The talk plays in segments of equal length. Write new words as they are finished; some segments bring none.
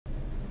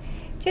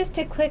Just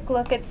a quick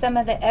look at some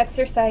of the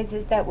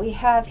exercises that we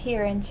have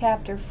here in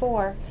Chapter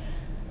 4.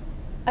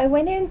 I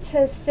went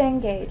into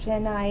Cengage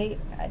and I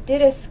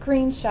did a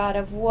screenshot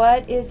of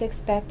what is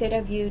expected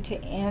of you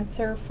to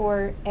answer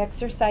for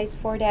exercise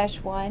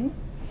 4-1.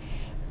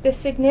 The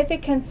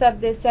significance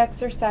of this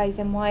exercise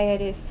and why it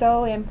is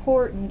so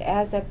important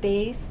as a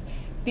base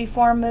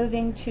before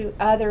moving to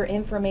other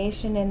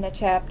information in the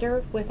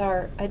chapter with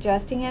our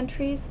adjusting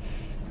entries.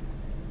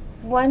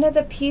 One of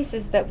the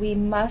pieces that we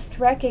must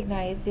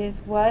recognize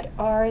is what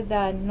are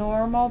the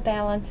normal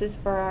balances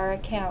for our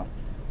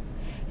accounts.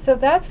 So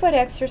that's what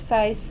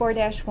exercise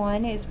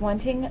 4-1 is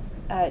wanting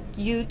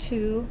you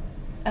to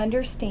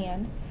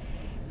understand.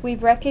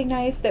 We've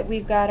recognized that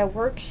we've got a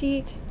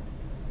worksheet,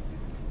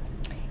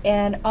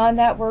 and on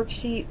that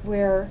worksheet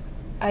we're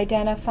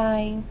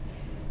identifying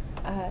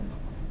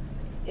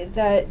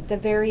the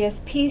various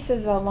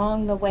pieces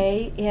along the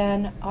way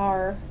in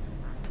our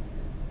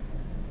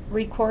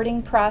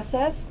recording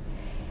process.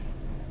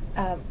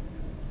 The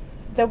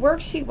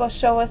worksheet will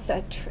show us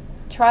a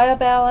trial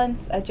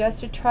balance,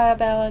 adjusted trial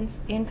balance,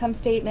 income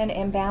statement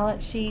and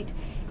balance sheet,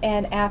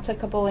 and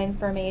applicable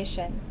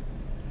information.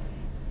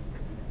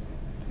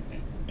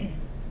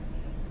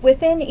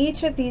 Within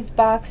each of these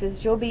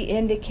boxes you'll be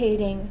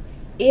indicating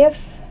if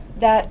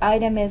that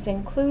item is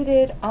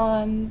included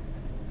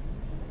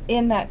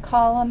in that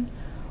column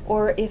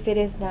or if it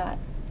is not.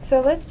 So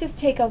let's just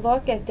take a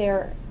look at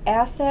their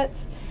assets.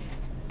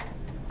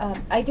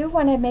 I do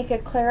want to make a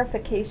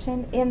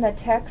clarification. In the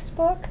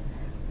textbook,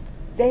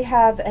 they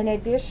have an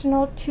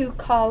additional 2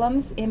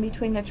 columns in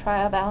between the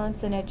trial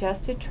balance and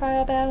adjusted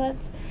trial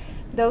balance.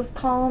 Those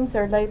columns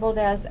are labeled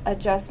as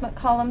adjustment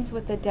columns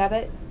with a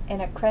debit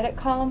and a credit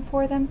column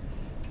for them.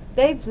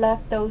 They've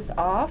left those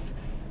off.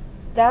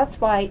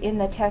 That's why in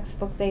the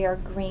textbook they are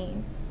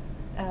green.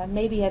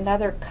 Maybe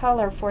another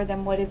color for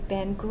them would have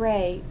been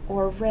gray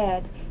or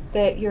red,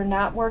 that you're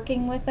not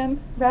working with them,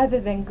 rather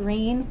than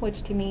green,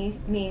 which to me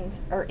means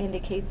or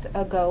indicates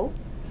a go.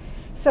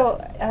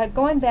 So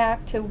going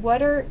back to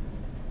what are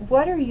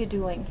you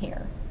doing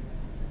here?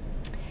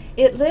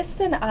 It lists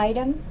an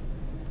item,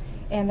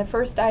 and the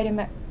first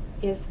item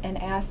is an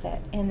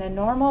asset, and the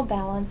normal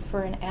balance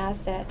for an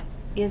asset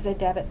is a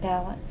debit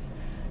balance.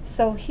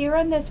 So here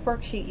on this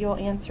worksheet you'll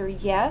answer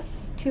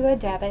yes to a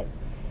debit,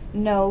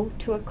 no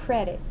to a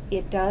credit.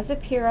 It does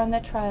appear on the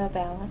trial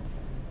balance,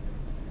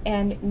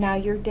 and now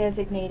you're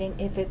designating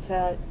if it's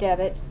a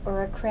debit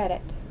or a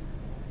credit.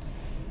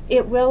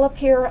 It will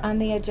appear on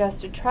the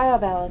adjusted trial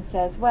balance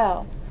as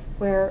well,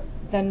 where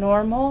the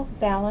normal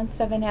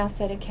balance of an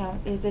asset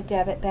account is a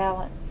debit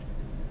balance.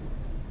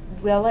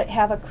 Will it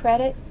have a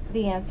credit?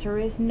 The answer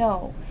is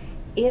no.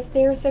 If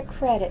there's a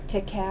credit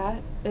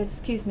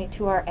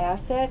to our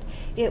asset,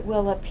 it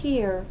will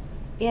appear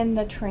in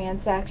the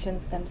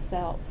transactions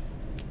themselves.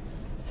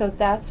 So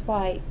that's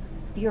why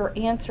you're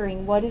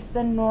answering what is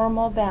the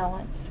normal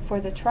balance for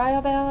the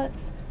trial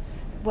balance,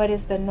 what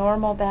is the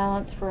normal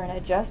balance for an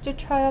adjusted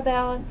trial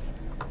balance.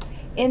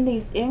 In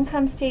these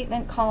income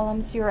statement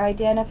columns you're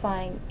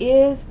identifying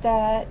does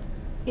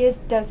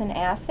an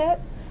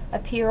asset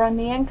appear on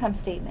the income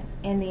statement,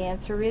 and the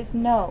answer is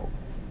no.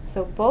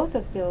 So both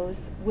of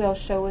those will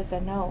show as a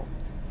no.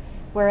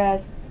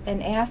 Whereas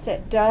an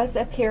asset does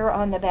appear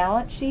on the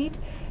balance sheet,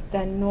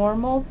 the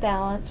normal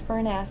balance for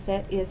an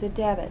asset is a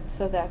debit,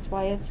 so that's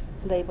why it's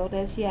labeled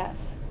as yes.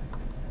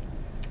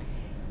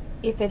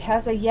 If it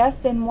has a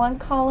yes in one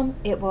column,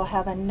 it will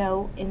have a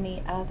no in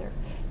the other,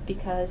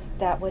 because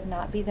that would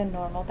not be the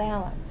normal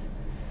balance.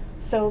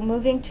 So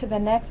moving to the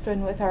next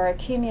one with our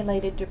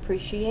accumulated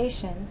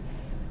depreciation,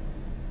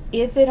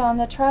 is it on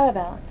the trial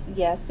balance?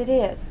 Yes, it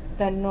is.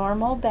 The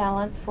normal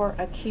balance for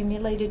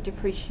accumulated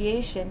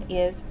depreciation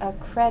is a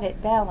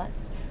credit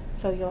balance.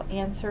 So you'll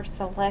answer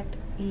select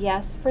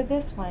yes for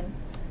this one,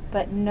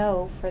 but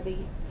no for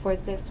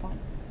this one.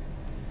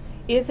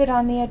 Is it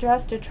on the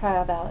adjusted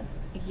trial balance?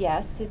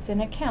 Yes, it's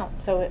an account,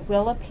 so it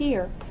will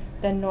appear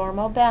the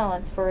normal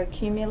balance for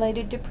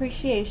accumulated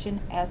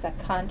depreciation as a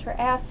contra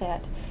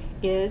asset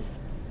is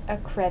a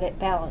credit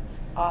balance,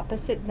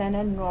 opposite than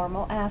a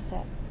normal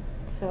asset.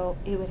 So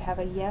it would have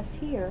a yes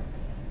here,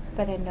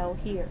 but a no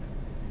here.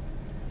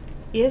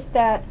 Is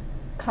that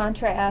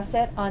contra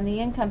asset on the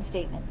income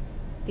statement?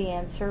 The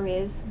answer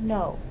is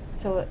no.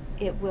 So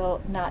it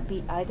will not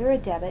be either a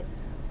debit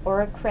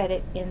or a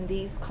credit in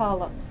these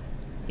columns.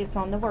 It's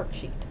on the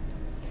worksheet.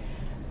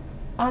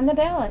 On the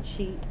balance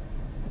sheet,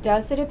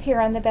 does it appear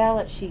on the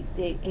balance sheet?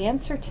 The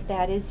answer to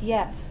that is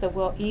yes. So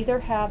we'll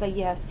either have a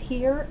yes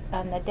here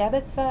on the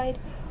debit side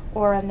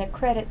or on the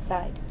credit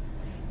side.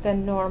 The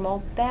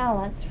normal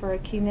balance for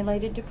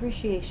accumulated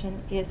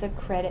depreciation is a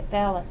credit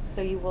balance.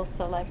 So you will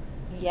select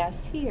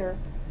yes here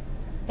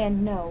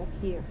and no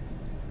here.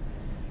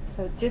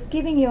 So just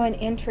giving you an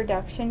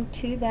introduction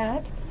to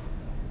that.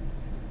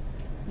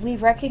 We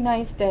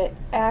recognize that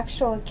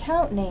actual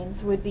account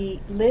names would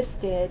be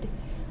listed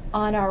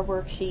on our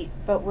worksheet,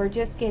 but we're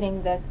just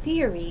getting the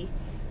theory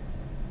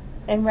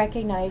and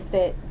recognize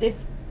that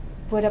this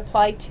would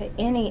apply to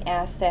any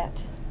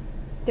asset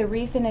The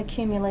reason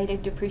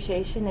accumulated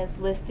depreciation is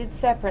listed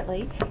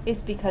separately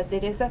is because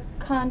it is a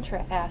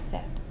contra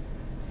asset.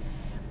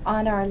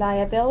 On our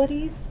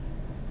liabilities,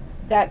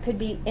 that could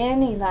be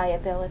any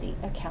liability,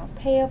 account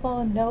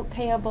payable, note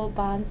payable,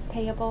 bonds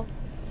payable,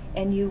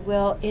 and you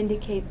will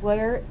indicate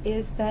where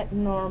is that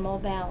normal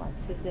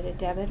balance. Is it a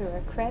debit or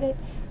a credit?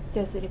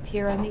 Does it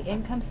appear on the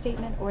income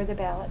statement or the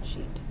balance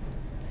sheet?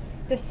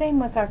 The same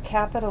with our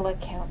capital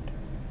account.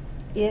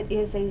 It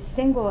is a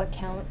single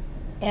account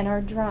and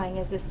our drawing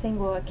is a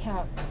single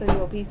account, so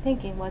you'll be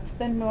thinking, what's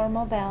the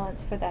normal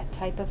balance for that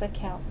type of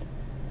account?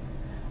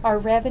 Our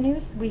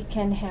revenues, we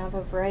can have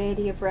a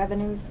variety of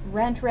revenues: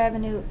 rent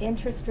revenue,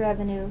 interest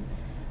revenue,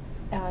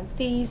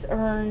 fees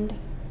earned,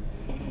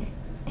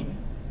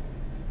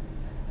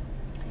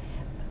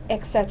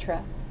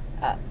 etc.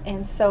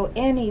 And so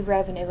any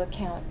revenue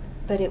account,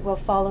 but it will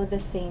follow the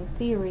same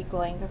theory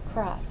going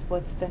across.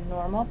 What's the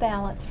normal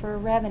balance for a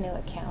revenue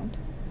account?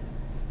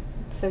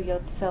 So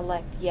you'll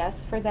select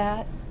yes for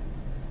that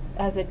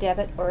as a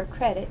debit or a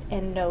credit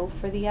and no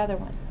for the other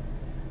one.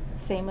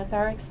 Same with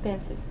our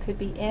expenses. Could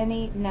be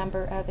any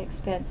number of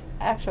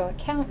actual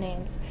account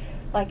names,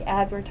 like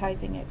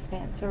advertising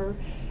expense or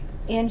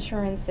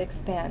insurance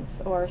expense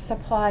or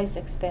supplies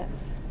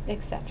expense,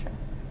 etc.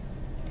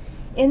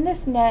 In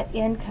this net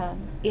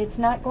income, it's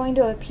not going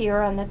to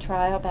appear on the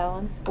trial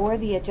balance or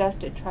the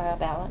adjusted trial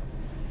balance.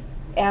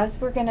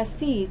 As we're going to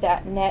see,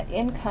 that net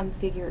income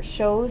figure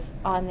shows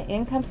on the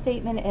income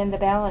statement and the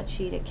balance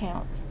sheet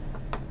accounts.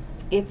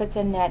 If it's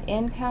a net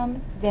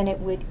income, then it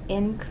would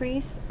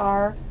increase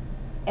our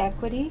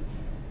equity,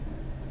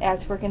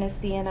 as we're going to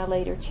see in a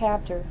later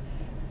chapter.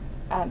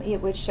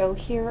 It would show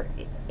here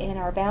in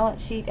our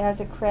balance sheet as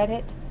a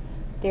credit,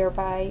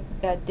 thereby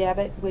the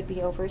debit would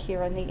be over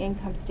here on the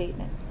income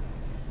statement.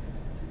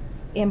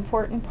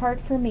 Important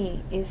part for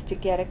me is to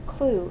get a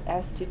clue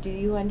as to, do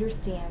you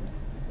understand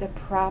the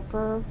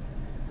proper,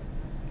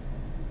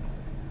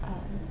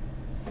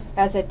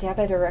 as a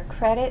debit or a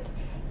credit,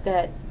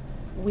 that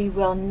we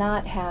will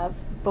not have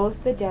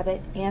both the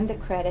debit and the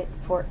credit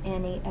for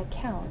any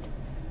account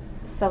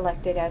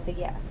selected as a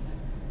yes.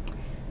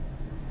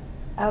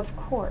 Of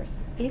course,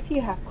 if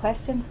you have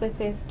questions with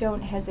this,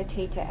 don't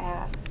hesitate to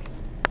ask.